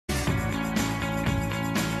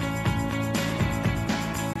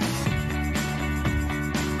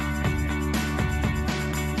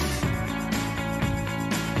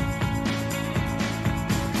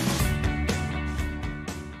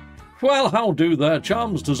Well, how do there,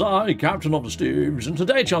 chums? 'Tis I, Captain of the Steves, and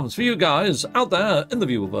today, chums, for you guys out there in the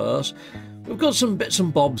viewerverse, we've got some bits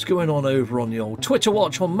and bobs going on over on the old Twitter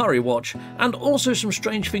watch, on Murray watch, and also some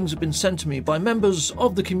strange things have been sent to me by members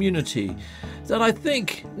of the community that I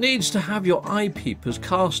think needs to have your eye peepers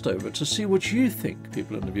cast over to see what you think,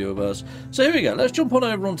 people in the viewerverse. So here we go, let's jump on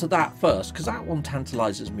over onto that first, because that one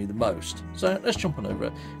tantalises me the most. So let's jump on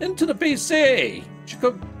over into the PC.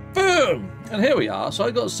 Boom! And here we are. So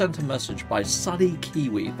I got sent a message by Sully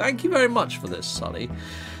Kiwi. Thank you very much for this, Sully.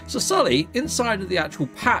 So Sully, inside of the actual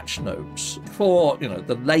patch notes for, you know,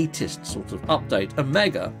 the latest sort of update,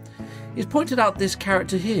 Omega, he's pointed out this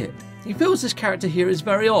character here. He feels this character here is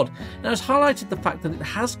very odd. Now, it's highlighted the fact that it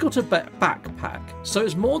has got a backpack, so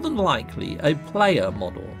it's more than likely a player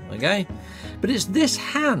model, okay? But it's this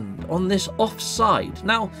hand on this offside.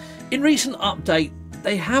 Now, in recent update,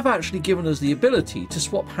 they have actually given us the ability to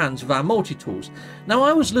swap hands with our multi-tools. Now,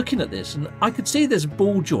 I was looking at this and I could see this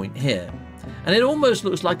ball joint here, and it almost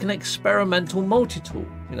looks like an experimental multi-tool,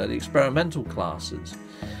 you know, the experimental classes.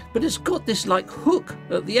 But it's got this like hook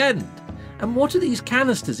at the end. And what are these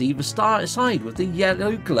canisters either side with the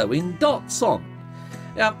yellow glowing dots on?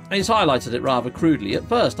 Yeah, he's highlighted it rather crudely. At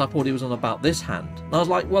first, I thought he was on about this hand. And I was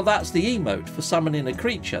like, well, that's the emote for summoning a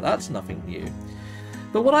creature. That's nothing new.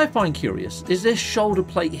 But what I find curious is this shoulder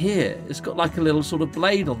plate here. It's got like a little sort of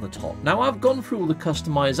blade on the top. Now, I've gone through all the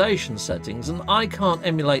customization settings and I can't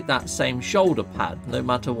emulate that same shoulder pad no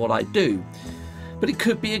matter what I do. But it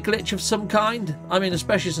could be a glitch of some kind. I mean,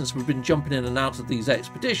 especially since we've been jumping in and out of these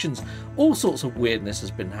expeditions, all sorts of weirdness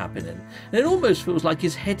has been happening. And it almost feels like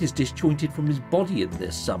his head is disjointed from his body in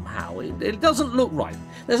this somehow. It doesn't look right.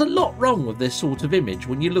 There's a lot wrong with this sort of image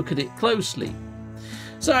when you look at it closely.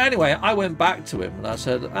 So anyway, I went back to him and I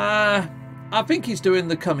said, I think he's doing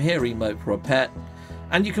the come here emote for a pet.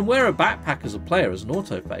 And you can wear a backpack as a player as an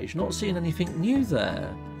autophage. Not seeing anything new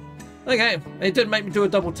there. Okay, it did make me do a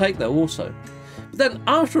double take though also. But then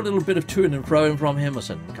after a little bit of toing and froing from him, I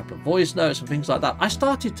sent a couple of voice notes and things like that, I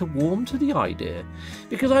started to warm to the idea.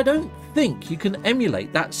 Because I don't think you can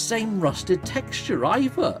emulate that same rusted texture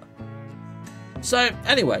either. So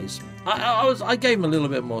anyways, I gave him a little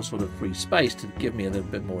bit more sort of free space to give me a little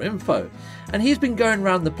bit more info. And he's been going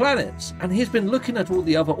around the planets and he's been looking at all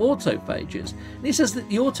the other autophages. And he says that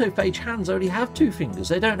the autophage hands only have 2 fingers,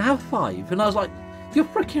 they don't have 5. And I was like, you're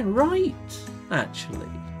freaking right, actually.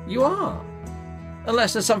 You are.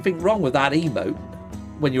 Unless there's something wrong with that emote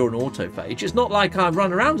when you're an autophage. It's not like I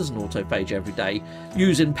run around as an autophage every day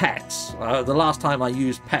using pets. The last time I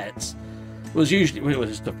used pets was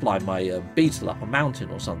just to fly my beetle up a mountain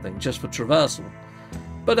or something, just for traversal.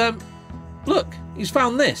 But look, he's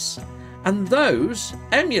found this. And those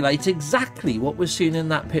emulate exactly what we're seeing in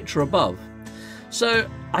that picture above. So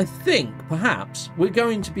I think perhaps we're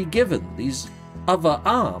going to be given these other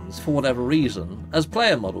arms for whatever reason as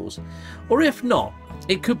player models. Or if not,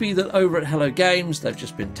 it could be that over at Hello Games they've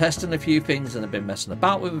just been testing a few things and they've been messing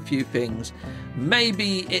about with a few things.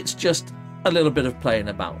 Maybe it's just a little bit of playing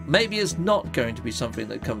about. Maybe it's not going to be something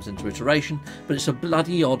that comes into iteration, but it's a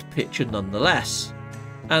bloody odd picture nonetheless.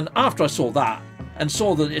 And after I saw that, and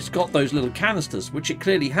saw that it's got those little canisters, which it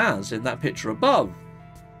clearly has in that picture above,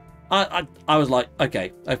 I was like,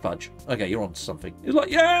 okay, oh fudge, okay, you're onto something. He's like,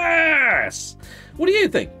 yes! What do you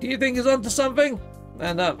think? Do you think he's onto something?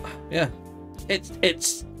 And yeah,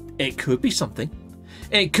 it could be something.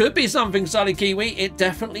 It could be something, Sully Kiwi. It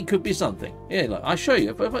definitely could be something. Yeah, look, I'll show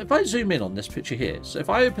you. If I zoom in on this picture here, so if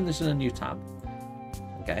I open this in a new tab,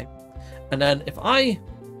 okay, and then if I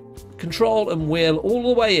control and wheel all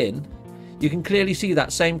the way in, you can clearly see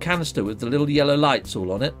that same canister with the little yellow lights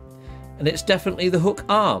all on it. And it's definitely the hook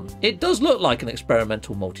arm. It does look like an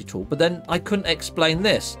experimental multi-tool, but then I couldn't explain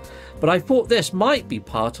this. But I thought this might be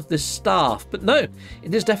part of this staff. But no,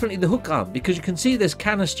 it is definitely the hook arm, because you can see this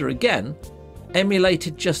canister again,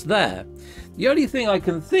 emulated just there. The only thing I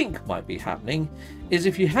can think might be happening is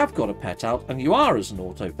if you have got a pet out and you are as an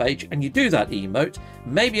autophage and you do that emote,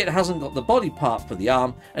 maybe it hasn't got the body part for the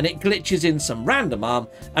arm and it glitches in some random arm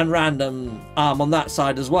and random arm on that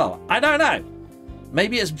side as well. I don't know.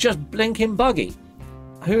 Maybe it's just blinking buggy.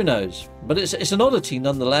 Who knows? But it's an oddity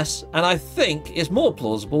nonetheless, and I think it's more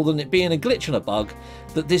plausible than it being a glitch and a bug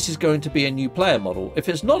that this is going to be a new player model. If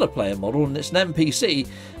it's not a player model and it's an NPC,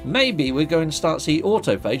 maybe we're going to start to see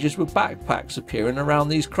autophages with backpacks appearing around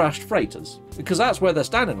these crashed freighters, because that's where they're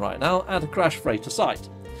standing right now, at a crashed freighter site.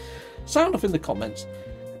 Sound off in the comments.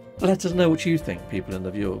 Let us know what you think, people in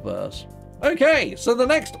the viewerverse. Okay, so the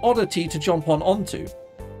next oddity to jump onto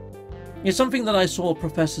is something that I saw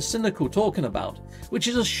Professor Cynical talking about, which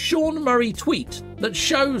is a Sean Murray tweet that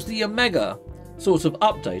shows the Omega sort of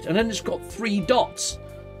update, and then it's got 3 dots.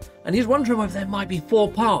 And he's wondering whether there might be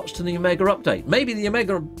 4 parts to the Omega update. Maybe the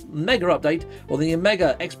Omega update or the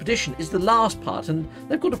Omega expedition is the last part, and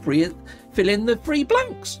they've got to fill in the 3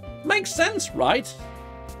 blanks. Makes sense, right?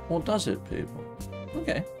 Or does it, people?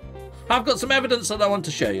 Okay. I've got some evidence that I want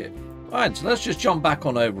to show you. Alright, so let's just jump back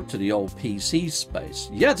on over to the old PC space.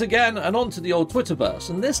 Yet again, and onto the old Twitterverse,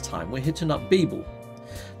 and this time we're hitting up Beeble.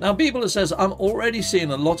 Now, Beeble says, I'm already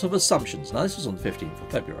seeing a lot of assumptions. Now, this was on the 15th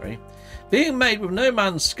of February. Being made with No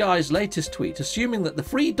Man's Sky's latest tweet, assuming that the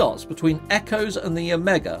 3 dots between Echoes and the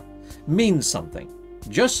Omega means something.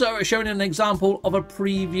 Just so it's showing an example of a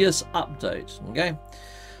previous update, okay?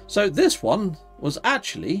 So this one was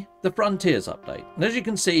actually the Frontiers update. And as you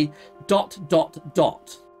can see, ...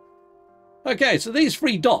 Okay, so these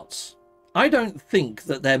 3 dots, I don't think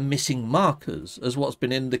that they're missing markers as what's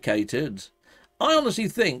been indicated. I honestly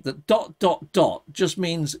think that ... just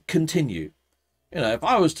means continue. You know, if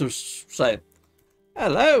I was to say,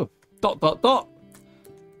 hello, ...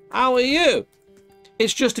 how are you?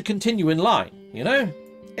 It's just a continuing line, you know?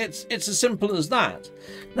 It's as simple as that.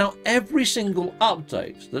 Now, every single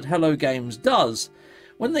update that Hello Games does,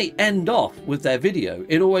 when they end off with their video,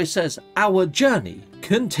 it always says, our journey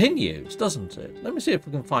continues, doesn't it? Let me see if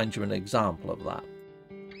we can find you an example of that.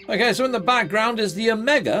 Okay, so in the background is the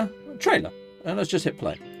Omega trailer. And let's just hit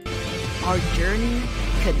play. Our journey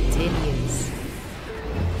continues.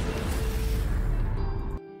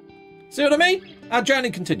 See what I mean? Our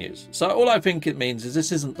journey continues. So all I think it means is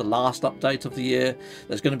this isn't the last update of the year.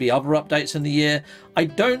 There's going to be other updates in the year. I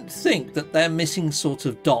don't think that they're missing sort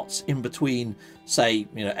of dots in between, say,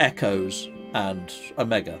 you know, Echoes and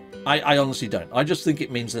Omega. I honestly don't. I just think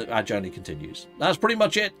it means that our journey continues. That's pretty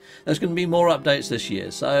much it. There's going to be more updates this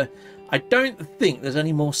year. So I don't think there's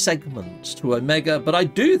any more segments to Omega, but I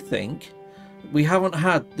do think we haven't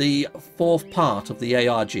had the 4th part of the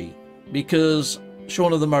ARG because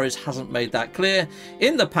Sean of the Murrays hasn't made that clear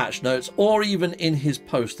in the patch notes or even in his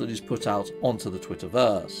post that he's put out onto the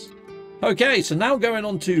Twitterverse. Okay, so now going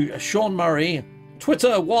on to Sean Murray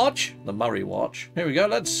Twitter watch, the Murray watch. Here we go.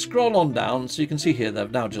 Let's scroll on down. So you can see here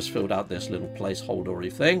they've now just filled out this little placeholder-y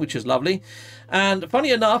thing, which is lovely. And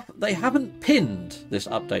funny enough, they haven't pinned this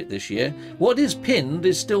update this year. What is pinned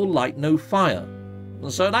is still Light No Fire.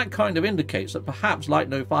 And so that kind of indicates that perhaps Light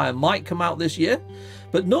No Fire might come out this year.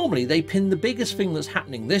 But normally they pin the biggest thing that's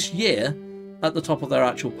happening this year at the top of their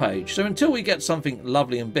actual page. So until we get something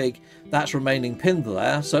lovely and big, that's remaining pinned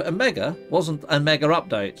there. So Omega wasn't a mega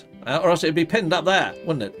update, or else it'd be pinned up there,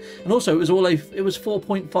 wouldn't it? And also it was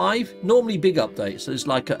 4.5. Normally big updates is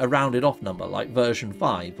like a rounded off number, like version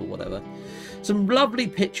 5 or whatever. Some lovely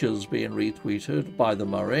pictures being retweeted by the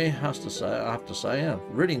Murray, I have to say, yeah,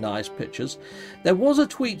 really nice pictures. There was a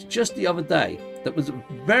tweet just the other day that was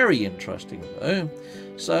very interesting though.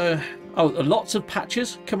 So, lots of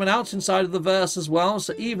patches coming out inside of the verse as well.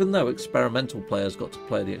 So even though experimental players got to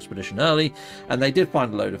play the expedition early, and they did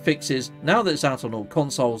find a load of fixes, now that it's out on all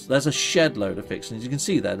consoles, there's a shed load of fixes. As you can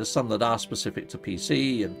see there's some that are specific to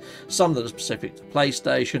PC, and some that are specific to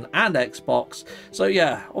PlayStation and Xbox. So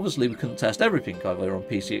yeah, obviously we couldn't test everything over on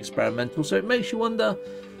PC experimental, so it makes you wonder,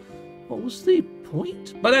 what was the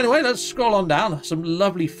point? But anyway, let's scroll on down. Some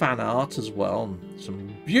lovely fan art as well.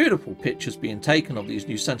 Some beautiful pictures being taken of these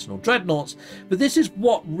new Sentinel Dreadnoughts. But this is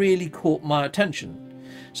what really caught my attention.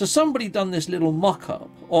 So somebody done this little mock-up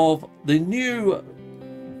of the new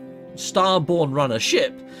Starborn Runner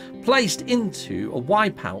ship placed into a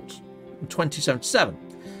Wipeout 2077.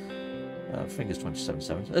 I think it's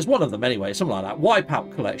 2077. There's one of them anyway, something like that.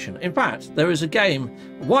 Wipeout collection. In fact, there is a game,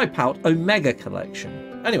 Wipeout Omega collection.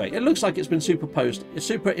 Anyway, it looks like it's been superimposed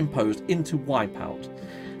into Wipeout.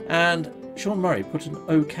 And Sean Murray put an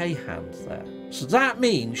OK hand there. So that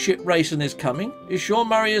means ship racing is coming. Is Sean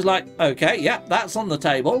Murray is like, okay, yeah, that's on the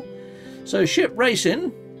table. So ship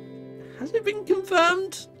racing, has it been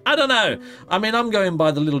confirmed? I don't know. I mean, I'm going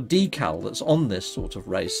by the little decal that's on this sort of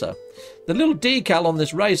racer. The little decal on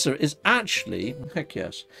this racer is actually, heck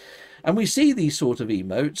yes. And we see these sort of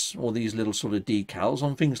emotes, or these little sort of decals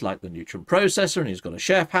on things like the Neutron Processor, and he's got a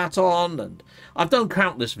chef hat on, and I've done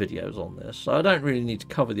countless videos on this, so I don't really need to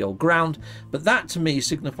cover the old ground, but that to me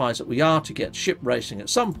signifies that we are to get ship racing at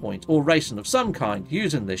some point, or racing of some kind,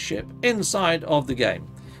 using this ship inside of the game,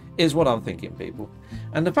 is what I'm thinking, people.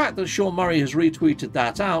 And the fact that Sean Murray has retweeted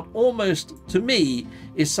that out, almost, to me,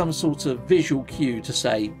 is some sort of visual cue to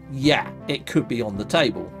say, yeah, it could be on the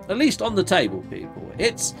table. At least on the table, people.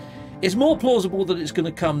 It's more plausible that it's going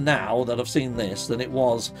to come now that I've seen this than it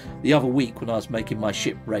was the other week when I was making my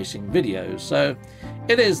ship racing videos. So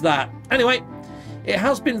it is that. Anyway, It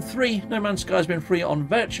has been free. No Man's Sky has been free on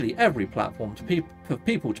virtually every platform for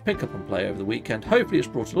people to pick up and play over the weekend. Hopefully it's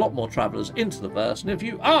brought a lot more travellers into the verse. And if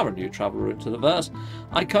you are a new traveller into the verse,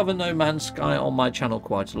 I cover No Man's Sky on my channel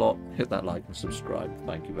quite a lot. Hit that like and subscribe.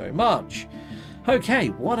 Thank you very much. Okay,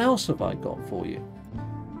 what else have I got for you?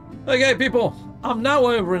 Okay, people, I'm now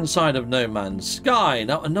over inside of No Man's Sky.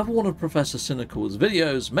 Now, another one of Professor Cynical's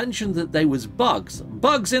videos mentioned that there was bugs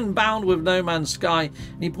inbound with No Man's Sky,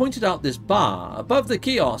 and he pointed out this bar above the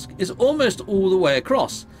kiosk is almost all the way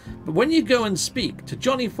across. But when you go and speak to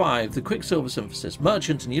Johnny 5, the Quicksilver Synthesis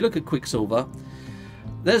merchant, and you look at Quicksilver,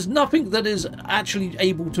 there's nothing that is actually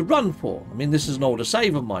able to run for. I mean, this is an older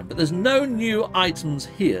save of mine, but there's no new items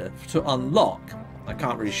here to unlock. I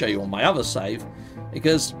can't really show you on my other save,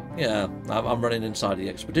 because, yeah, I'm running inside the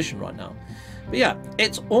expedition right now. But yeah,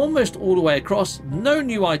 it's almost all the way across. No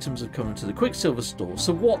new items have come into the Quicksilver store,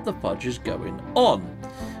 so what the fudge is going on?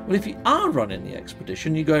 Well, if you are running the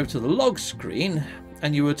expedition, you go over to the log screen,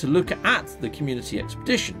 and you were to look at the community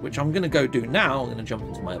expedition, which I'm going to go do now. I'm going to jump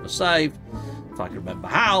into my other save, if I can remember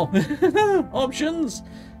how. Options,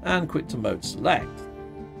 and quick to mode select.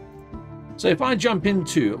 So if I jump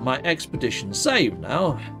into my expedition save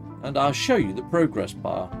now, and I'll show you the progress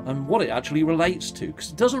bar and what it actually relates to,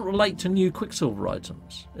 because it doesn't relate to new Quicksilver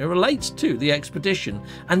items. It relates to the expedition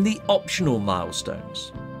and the optional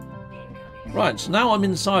milestones. Right, so now I'm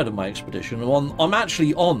inside of my expedition. I'm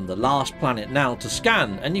actually on the last planet now to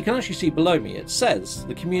scan, and you can actually see below me it says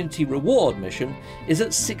the community reward mission is at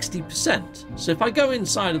 60%. So if I go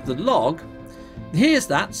inside of the log, here's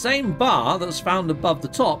that same bar that's found above the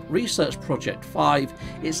top, Research Project 5.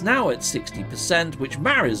 It's now at 60%, which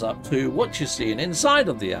marries up to what you're seeing inside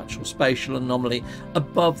of the actual spatial anomaly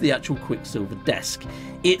above the actual Quicksilver desk.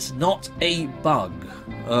 It's not a bug.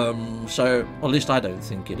 So, or at least I don't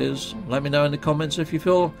think it is. Let me know in the comments if you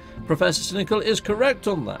feel Professor Cynical is correct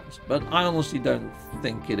on that, but I honestly don't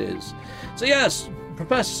think it is. So yes,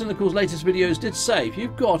 Professor Cynical's latest videos did say if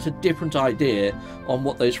you've got a different idea on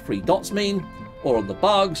what those 3 dots mean, or on the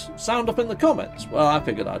bugs, sound up in the comments. Well, I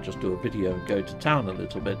figured I'd just do a video and go to town a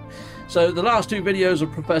little bit. So the last 2 videos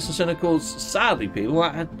of Professor Cynical's, sadly people,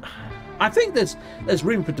 I think there's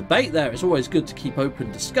room for debate there. It's always good to keep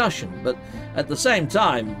open discussion, but at the same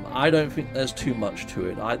time, I don't think there's too much to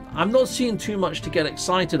it. I'm not seeing too much to get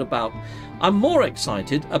excited about. I'm more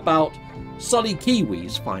excited about Sully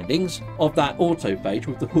Kiwi's findings of that autophage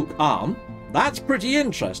with the hook arm. That's pretty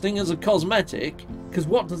interesting as a cosmetic, because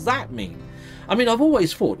what does that mean? I mean, I've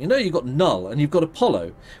always thought, you know, you've got Null and you've got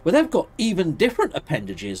Apollo, where they've got even different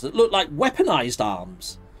appendages that look like weaponized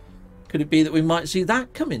arms. Could it be that we might see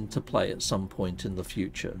that come into play at some point in the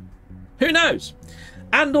future? Who knows?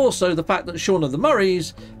 And also the fact that Shaun of the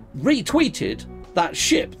Murrays retweeted that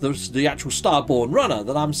ship, the actual Starborn runner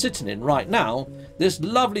that I'm sitting in right now, this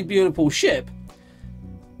lovely, beautiful ship,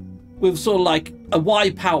 with sort of like a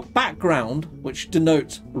wipeout background, which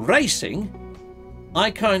denotes racing. I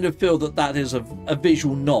kind of feel that that is a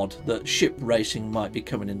visual nod that ship racing might be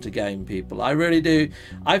coming into game, people. I really do.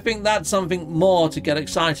 I think that's something more to get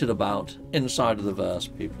excited about inside of the verse,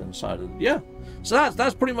 people, inside of... Yeah. So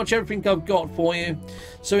that's pretty much everything I've got for you.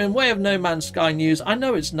 So in way of No Man's Sky news, I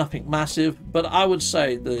know it's nothing massive, but I would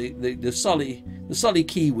say the Sully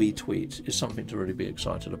Kiwi tweet is something to really be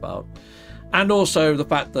excited about. And also the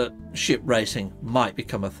fact that ship racing might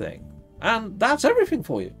become a thing. And that's everything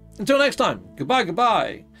for you. Until next time, goodbye,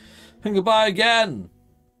 goodbye, and goodbye again.